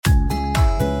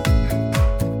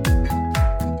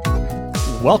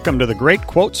Welcome to the Great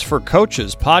Quotes for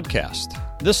Coaches podcast.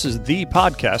 This is the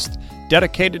podcast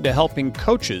dedicated to helping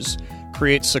coaches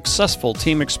create successful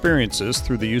team experiences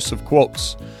through the use of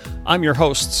quotes. I'm your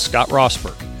host, Scott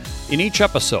Rosberg. In each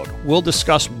episode, we'll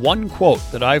discuss one quote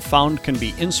that I've found can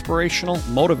be inspirational,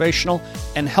 motivational,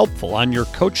 and helpful on your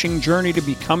coaching journey to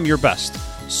become your best,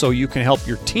 so you can help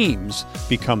your teams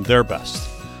become their best.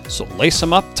 So lace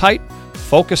them up tight,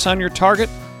 focus on your target,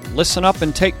 listen up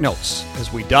and take notes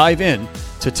as we dive in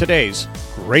to today's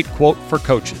Great Quote for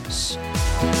Coaches.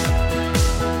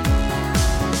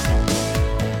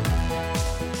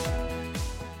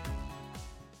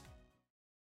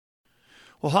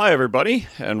 Well, hi, everybody,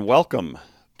 and welcome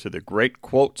to the Great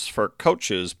Quotes for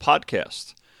Coaches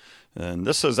podcast. And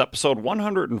this is episode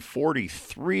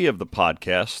 143 of the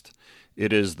podcast.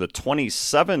 It is the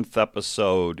 27th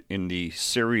episode in the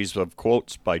series of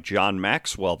quotes by John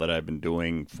Maxwell that I've been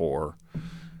doing for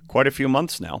quite a few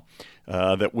months now,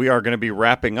 that we are going to be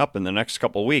wrapping up in the next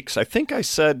couple of weeks. I think I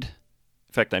said,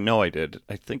 in fact, I know I did.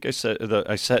 I think I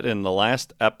said in the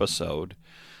last episode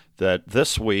that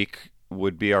this week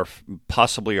would be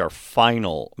possibly our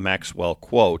final Maxwell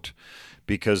quote,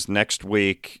 because next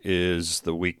week is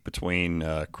the week between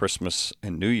Christmas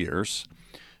and New Year's.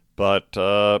 But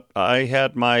I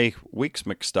had my weeks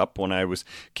mixed up when I was...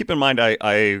 Keep in mind,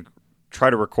 I try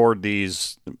to record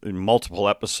these in multiple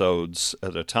episodes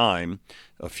at a time,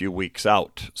 a few weeks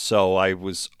out. So I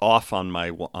was off on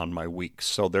my weeks.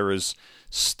 So there is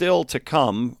still to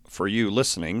come for you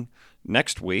listening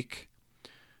next week,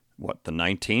 the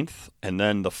 19th, and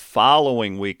then the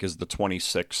following week is the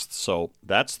 26th. So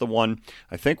that's the one.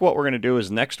 I think what we're going to do is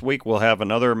next week we'll have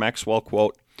another Maxwell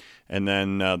quote, and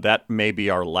then that may be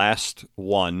our last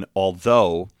one,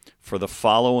 although for the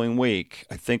following week,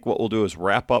 I think what we'll do is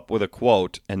wrap up with a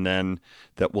quote, and then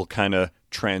that will kind of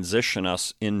transition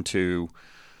us into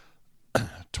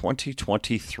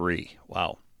 2023.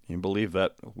 Wow. Can you believe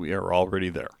that? We are already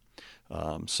there.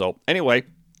 So anyway,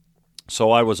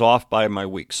 so I was off by my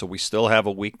week. So we still have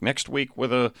a week next week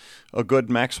with a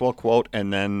good Maxwell quote,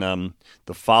 and then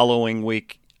the following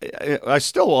week, I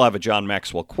still will have a John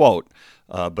Maxwell quote,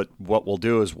 but what we'll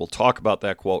do is we'll talk about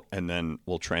that quote, and then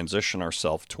we'll transition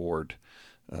ourselves toward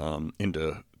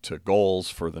into goals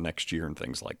for the next year and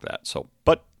things like that. So,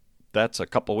 but that's a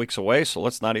couple weeks away, so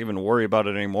let's not even worry about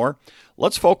it anymore.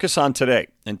 Let's focus on today.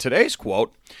 And today's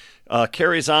quote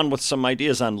carries on with some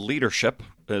ideas on leadership.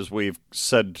 As we've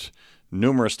said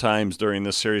numerous times during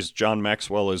this series, John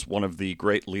Maxwell is one of the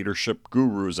great leadership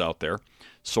gurus out there,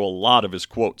 so a lot of his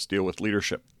quotes deal with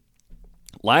leadership.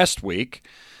 Last week,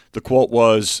 the quote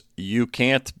was, "You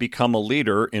can't become a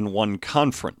leader in one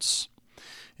conference."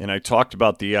 And I talked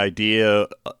about the idea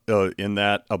in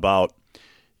that about,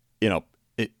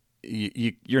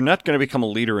 you're not going to become a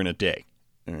leader in a day.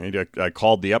 I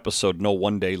called the episode "No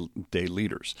One Day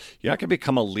Leaders." You're not going to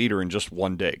become a leader in just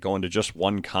one day, going to just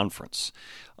one conference.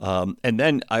 And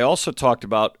then I also talked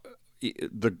about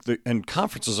and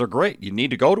conferences are great. You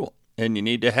need to go to them. And you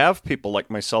need to have people like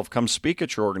myself come speak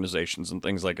at your organizations and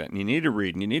things like that. And you need to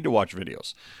read and you need to watch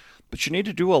videos. But you need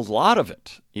to do a lot of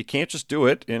it. You can't just do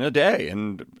it in a day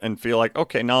and feel like,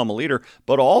 okay, now I'm a leader.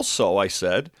 But also, I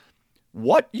said,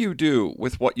 what you do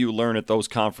with what you learn at those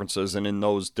conferences and in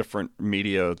those different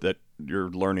media that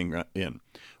you're learning in,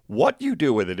 what you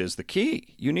do with it is the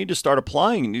key. You need to start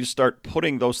applying. You need to start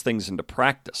putting those things into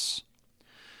practice.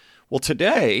 Well,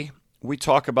 today we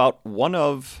talk about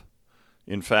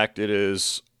in fact, it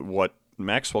is what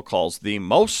Maxwell calls the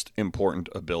most important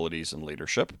abilities in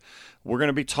leadership. We're going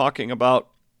to be talking about,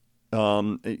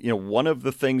 one of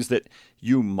the things that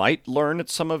you might learn at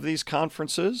some of these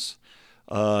conferences.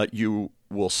 You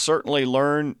will certainly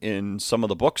learn in some of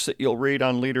the books that you'll read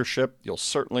on leadership. You'll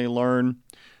certainly learn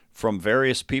from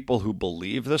various people who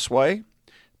believe this way.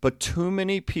 But too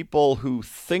many people who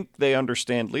think they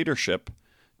understand leadership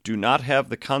do not have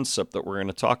the concept that we're going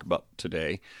to talk about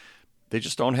today. They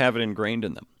just don't have it ingrained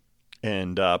in them.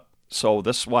 And so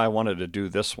this is why I wanted to do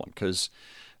this one, because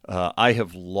I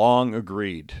have long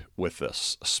agreed with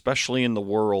this, especially in the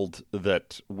world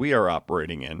that we are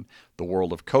operating in, the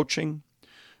world of coaching,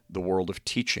 the world of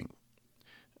teaching.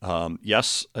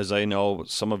 Yes, as I know,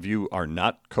 some of you are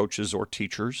not coaches or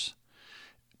teachers,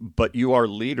 but you are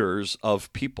leaders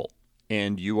of people,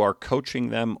 and you are coaching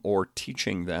them or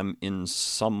teaching them in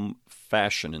some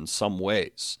fashion, in some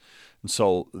ways. And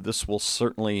so this will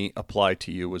certainly apply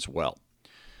to you as well.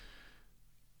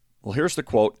 Well, here's the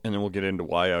quote, and then we'll get into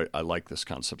why I like this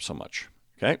concept so much.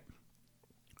 Okay?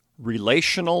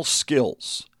 Relational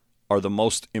skills are the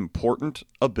most important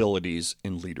abilities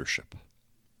in leadership.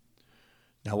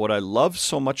 Now, what I love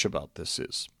so much about this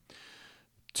is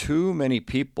too many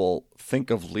people think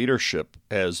of leadership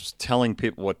as telling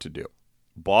people what to do,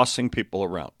 bossing people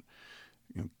around,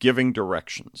 giving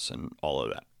directions and all of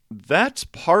that. That's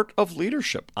part of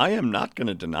leadership. I am not going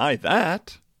to deny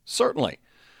that. Certainly.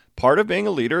 Part of being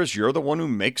a leader is you're the one who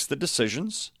makes the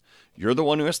decisions. You're the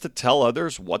one who has to tell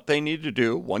others what they need to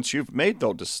do once you've made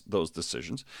those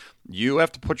decisions. You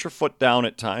have to put your foot down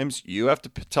at times. You have to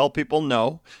tell people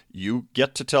no. You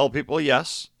get to tell people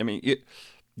yes. I mean,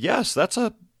 yes, that's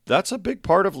a big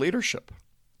part of leadership.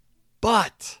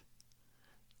 But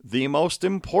the most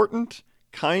important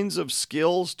kinds of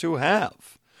skills to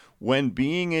have when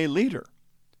being a leader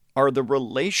are the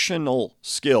relational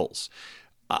skills.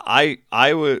 I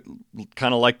would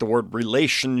kind of like the word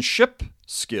relationship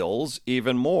skills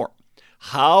even more.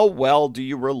 How well do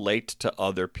you relate to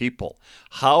other people?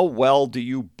 How well do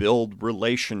you build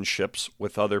relationships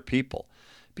with other people?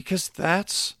 Because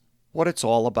that's what it's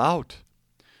all about.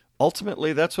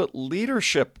 Ultimately, that's what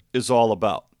leadership is all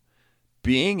about.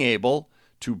 Being able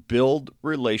to build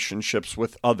relationships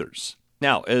with others.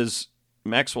 Now, as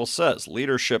Maxwell says,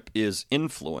 leadership is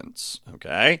influence,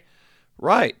 okay?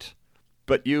 Right.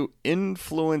 But you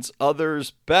influence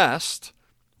others best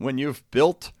when you've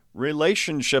built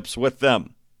relationships with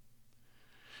them.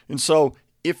 And so,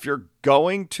 if you're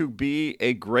going to be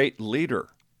a great leader,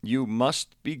 you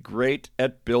must be great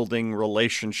at building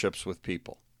relationships with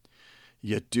people.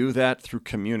 You do that through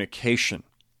communication.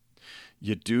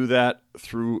 You do that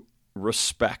through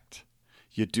respect.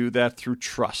 You do that through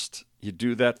trust. You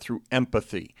do that through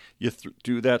empathy. You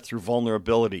do that through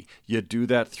vulnerability. You do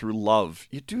that through love.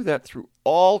 You do that through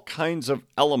all kinds of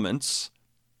elements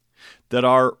that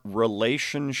are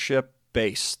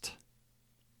relationship-based.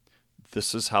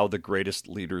 This is how the greatest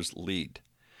leaders lead.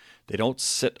 They don't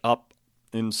sit up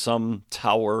in some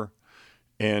tower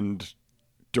and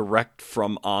direct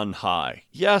from on high.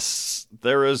 Yes,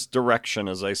 there is direction,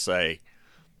 as I say,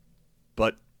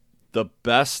 but the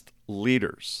best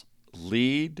leaders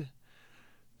lead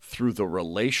through the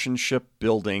relationship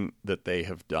building that they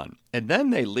have done. And then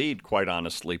they lead, quite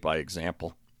honestly, by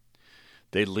example.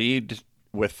 They lead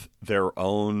with their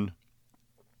own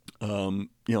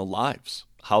lives,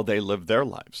 how they live their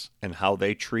lives and how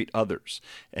they treat others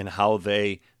and how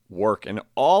they work and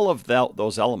all of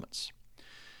those elements.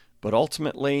 But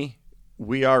ultimately,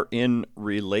 we are in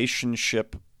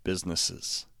relationship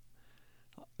businesses.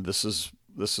 This is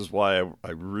why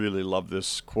I really love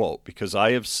this quote, because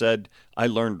I have said I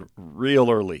learned real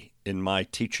early in my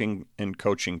teaching and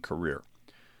coaching career.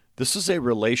 This is a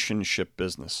relationship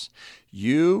business.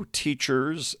 You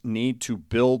teachers need to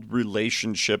build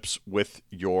relationships with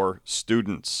your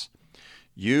students.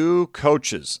 You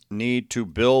coaches need to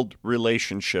build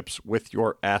relationships with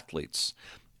your athletes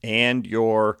and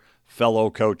your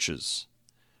fellow coaches.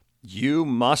 You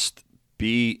must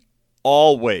be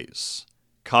always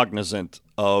cognizant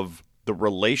of the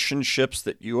relationships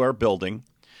that you are building,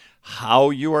 how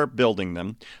you are building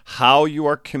them, how you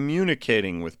are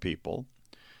communicating with people,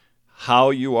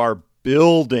 how you are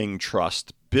building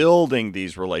trust, building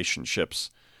these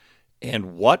relationships,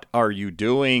 and what are you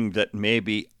doing that may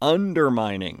be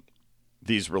undermining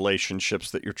these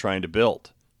relationships that you're trying to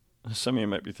build. Some of you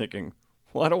might be thinking,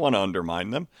 well, I don't want to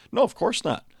undermine them. No, of course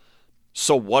not.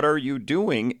 So what are you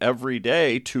doing every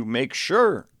day to make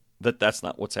sure that that's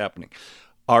not what's happening?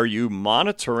 Are you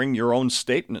monitoring your own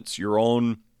statements, your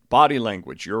own body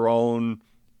language, your own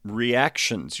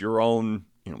reactions, your own,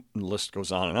 the list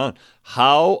goes on and on.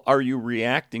 How are you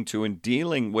reacting to and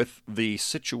dealing with the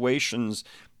situations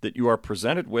that you are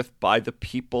presented with by the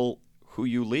people who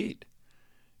you lead?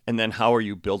 And then how are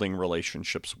you building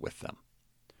relationships with them?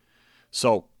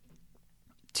 So,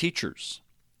 teachers,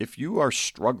 if you are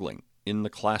struggling in the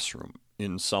classroom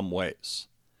in some ways,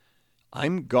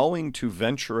 I'm going to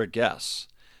venture a guess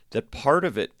that part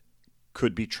of it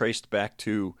could be traced back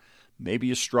to maybe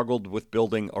you struggled with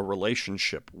building a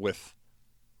relationship with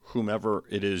whomever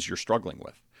it is you're struggling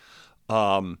with.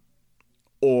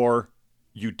 Or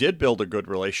you did build a good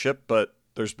relationship, but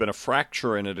there's been a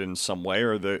fracture in it in some way,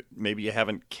 or maybe you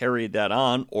haven't carried that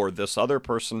on, or this other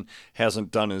person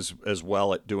hasn't done as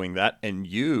well at doing that, and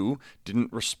you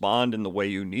didn't respond in the way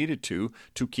you needed to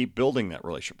keep building that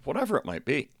relationship, whatever it might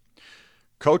be.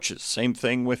 Coaches, same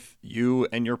thing with you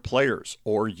and your players,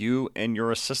 or you and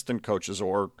your assistant coaches,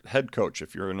 or head coach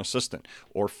if you're an assistant,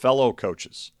 or fellow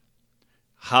coaches.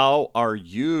 How are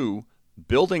you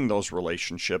building those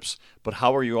relationships, but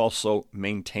how are you also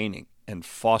maintaining and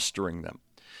fostering them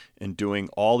and doing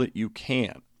all that you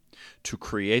can to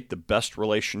create the best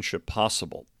relationship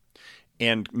possible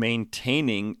and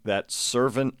maintaining that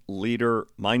servant leader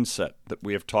mindset that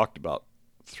we have talked about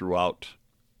throughout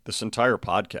this entire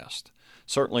podcast,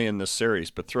 certainly in this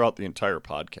series, but throughout the entire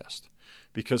podcast,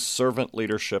 because servant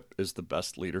leadership is the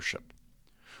best leadership.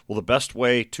 Well, the best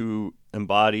way to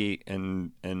embody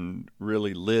and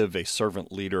really live a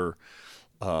servant leader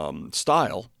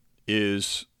style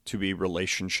is to be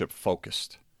relationship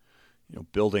focused.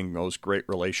 Building those great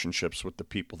relationships with the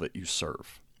people that you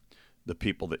serve, the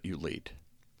people that you lead.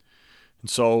 And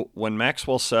so when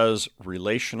Maxwell says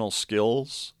relational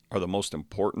skills are the most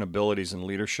important abilities in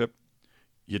leadership,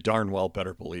 you darn well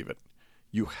better believe it.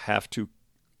 You have to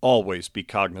always be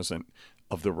cognizant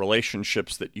of the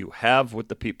relationships that you have with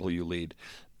the people you lead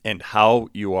and how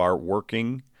you are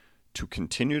working to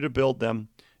continue to build them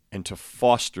and to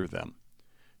foster them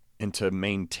and to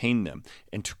maintain them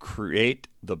and to create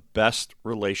the best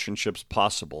relationships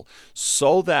possible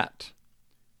so that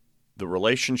the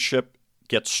relationship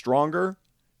gets stronger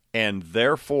and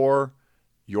therefore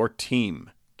your team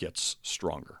gets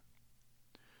stronger.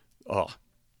 Oh,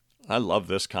 I love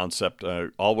this concept. I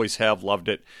always have loved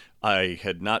it. I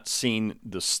had not seen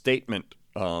the statement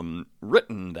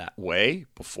written that way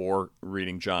before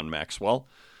reading John Maxwell,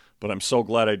 but I'm so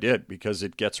glad I did because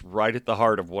it gets right at the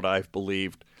heart of what I've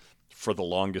believed for the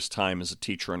longest time as a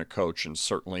teacher and a coach, and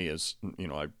certainly as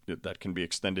that can be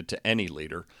extended to any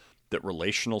leader, that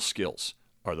relational skills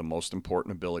are the most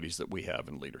important abilities that we have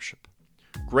in leadership.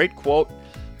 Great quote.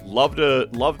 Love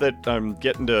that I'm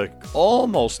getting to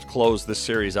almost close this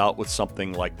series out with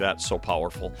something like that so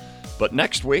powerful. But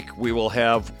next week we will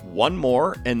have one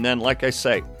more, and then, like I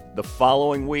say, the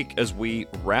following week as we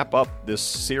wrap up this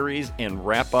series and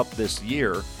wrap up this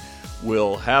year,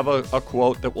 we'll have a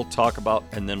quote that we'll talk about,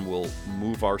 and then we'll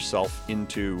move ourselves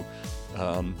into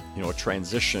a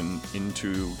transition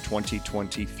into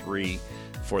 2023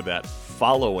 for that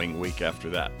following week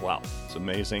after that. Wow, it's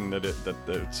amazing that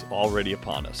it's already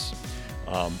upon us.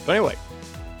 But anyway,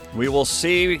 you will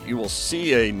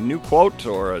see a new quote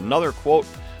or another quote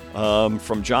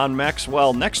from John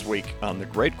Maxwell next week on the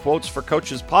Great Quotes for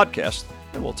Coaches podcast,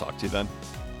 and we'll talk to you then.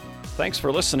 Thanks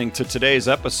for listening to today's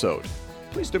episode.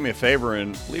 Please do me a favor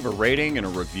and leave a rating and a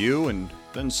review, and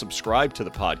then subscribe to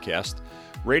the podcast.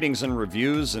 Ratings and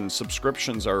reviews and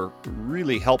subscriptions are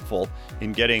really helpful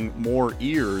in getting more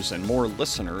ears and more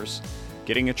listeners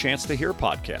getting a chance to hear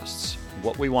podcasts.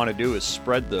 What we want to do is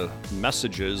spread the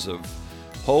messages of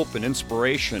hope and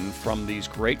inspiration from these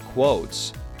great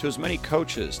quotes to as many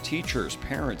coaches, teachers,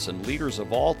 parents, and leaders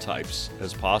of all types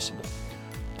as possible.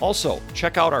 Also,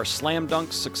 check out our Slam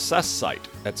Dunk Success site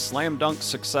at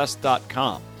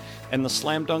slamdunksuccess.com and the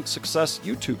Slam Dunk Success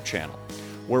YouTube channel,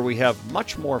 where we have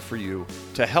much more for you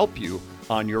to help you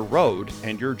on your road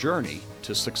and your journey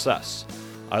to success.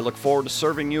 I look forward to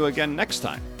serving you again next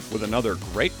time with another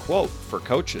great quote for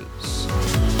coaches.